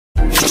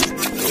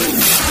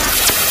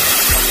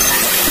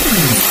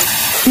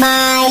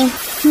My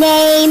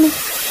name is...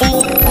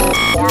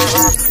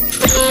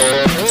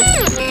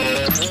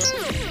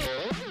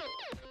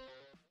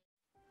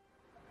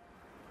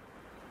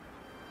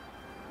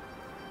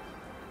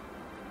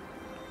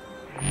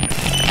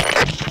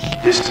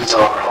 This is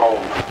our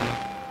home.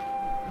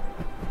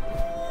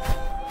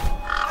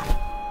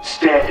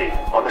 Standing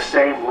on the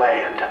same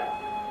land.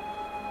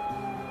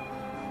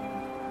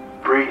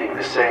 Breathing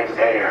the same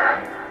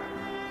air.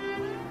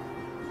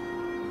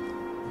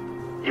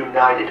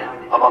 United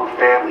among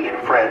family and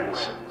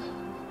friends.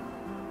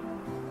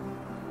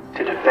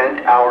 To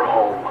defend our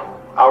home,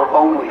 our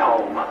only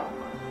home.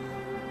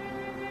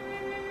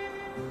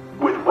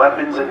 With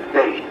weapons and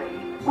faith,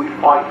 we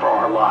fight for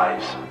our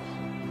lives.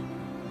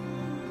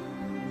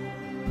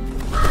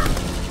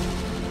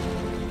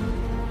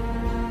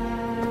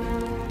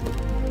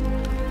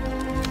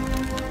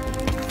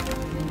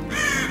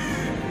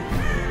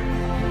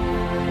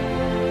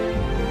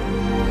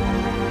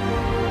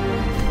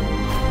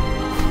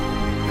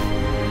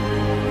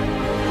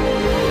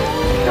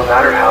 No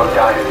matter how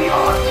dire the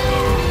odds,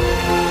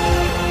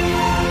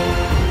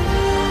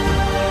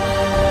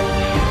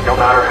 no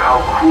matter how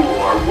cruel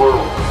our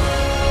world,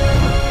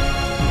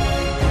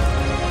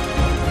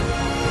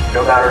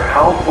 no matter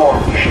how far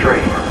we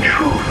stray from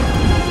truth,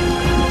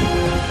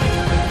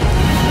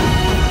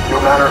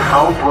 no matter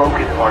how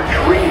broken our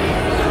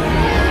dreams,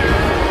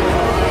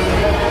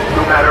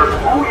 no matter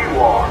who you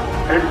are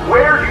and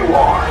where you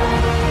are,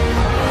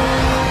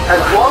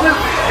 as long as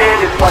we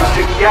stand and fight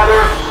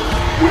together,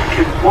 we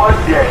can one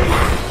day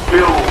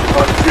build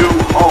a new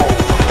home.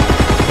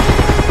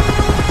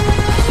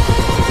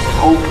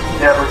 Hope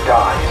never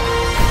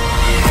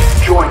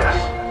dies. Join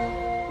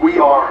us. We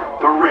are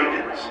the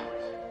Ravens.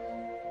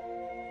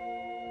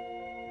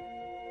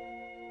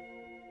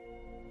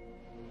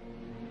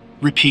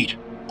 Repeat.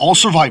 All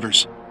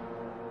survivors.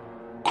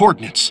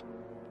 Coordinates.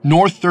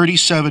 North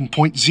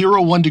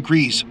 37.01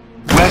 degrees.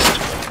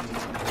 West